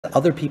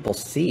other people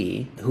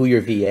see who your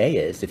VA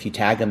is if you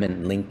tag them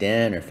in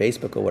LinkedIn or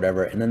Facebook or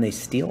whatever, and then they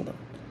steal them.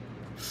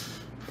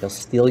 They'll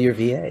steal your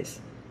VAs.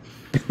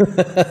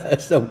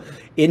 So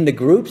in the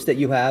groups that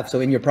you have, so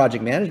in your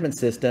project management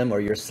system or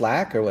your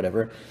Slack or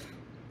whatever,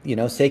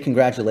 say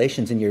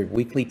congratulations in your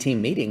weekly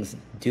team meetings,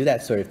 do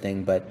that sort of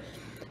thing, but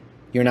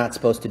you're not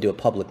supposed to do it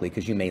publicly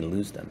because you may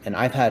lose them. And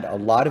I've had a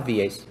lot of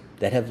VAs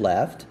that have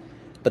left,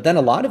 but then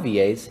a lot of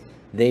VAs,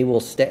 they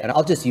will stay, and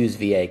I'll just use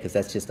VA because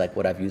that's just like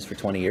what I've used for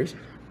 20 years.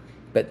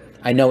 But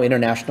I know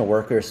international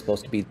worker is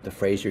supposed to be the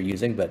phrase you're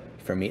using, but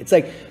for me, it's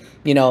like,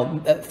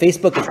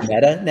 Facebook is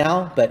meta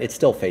now, but it's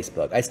still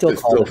Facebook. I still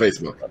call it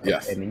Facebook.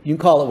 Yes. I mean, you can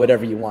call it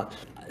whatever you want.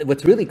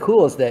 What's really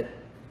cool is that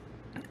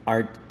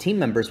our team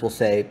members will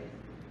say,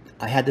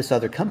 I had this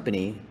other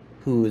company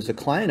who is a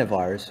client of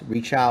ours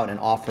reach out and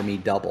offer me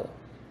double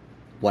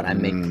what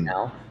I'm making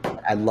now.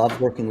 I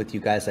love working with you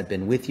guys. I've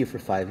been with you for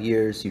 5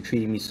 years. You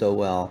treated me so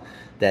well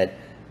that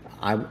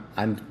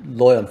I'm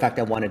loyal. In fact,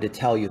 I wanted to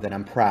tell you that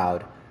I'm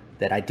proud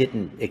that I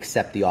didn't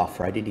accept the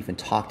offer. I didn't even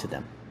talk to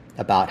them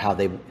about how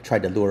they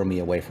tried to lure me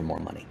away for more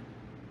money.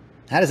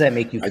 How does that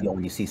make you feel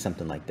when you see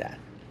something like that?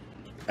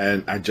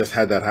 And I just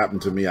had that happen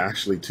to me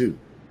actually too,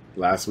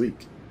 last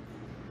week.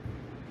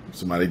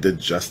 Somebody did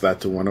just that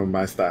to one of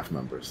my staff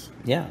members.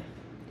 Yeah.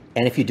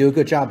 And if you do a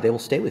good job, they will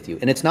stay with you.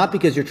 And it's not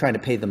because you're trying to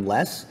pay them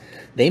less.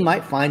 They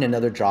might find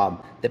another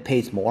job that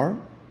pays more.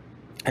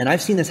 And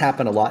I've seen this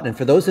happen a lot. And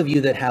for those of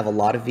you that have a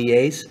lot of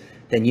VAs,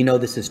 then you know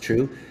this is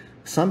true.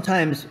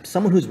 Sometimes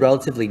someone who's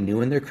relatively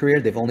new in their career,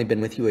 they've only been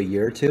with you a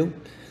year or two,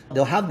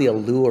 they'll have the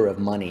allure of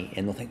money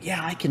and they'll think, yeah,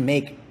 I can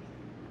make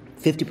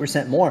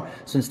 50% more.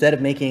 So instead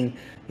of making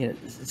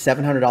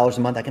 $700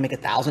 a month, I can make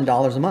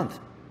 $1,000 a month.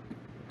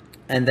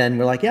 And then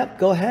we're like, yep,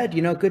 go ahead.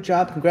 Good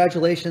job.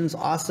 Congratulations.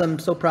 Awesome.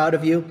 So proud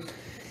of you.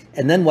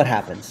 And then what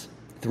happens?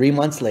 3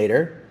 months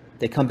later,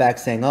 they come back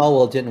saying, oh,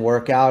 well, it didn't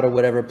work out or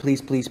whatever.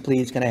 Please, please,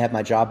 please. Can I have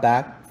my job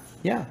back?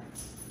 Yeah.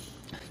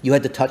 You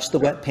had to touch the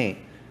wet paint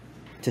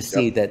to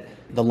see that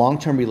the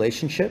long-term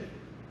relationship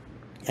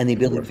and the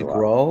ability to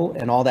grow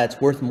and all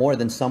that's worth more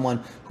than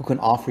someone who can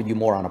offer you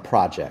more on a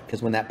project.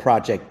 Because when that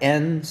project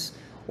ends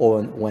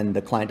or when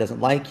the client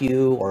doesn't like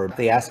you or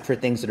they ask for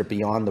things that are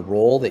beyond the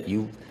role that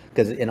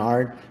because in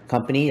our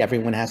company,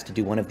 everyone has to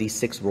do one of these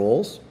 6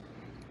 roles.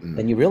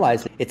 Then you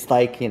realize it's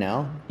like,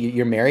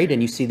 you're married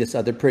and you see this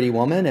other pretty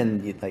woman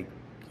and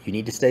you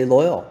need to stay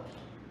loyal.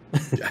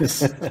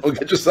 Yes. Don't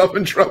get yourself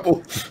in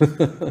trouble.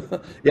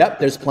 Yep.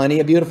 There's plenty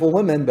of beautiful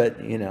women, but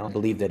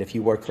believe that if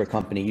you work for a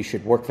company, you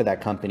should work for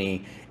that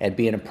company and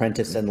be an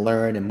apprentice and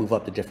learn and move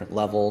up to different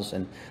levels.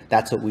 And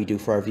that's what we do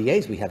for our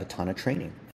VAs. We have a ton of training.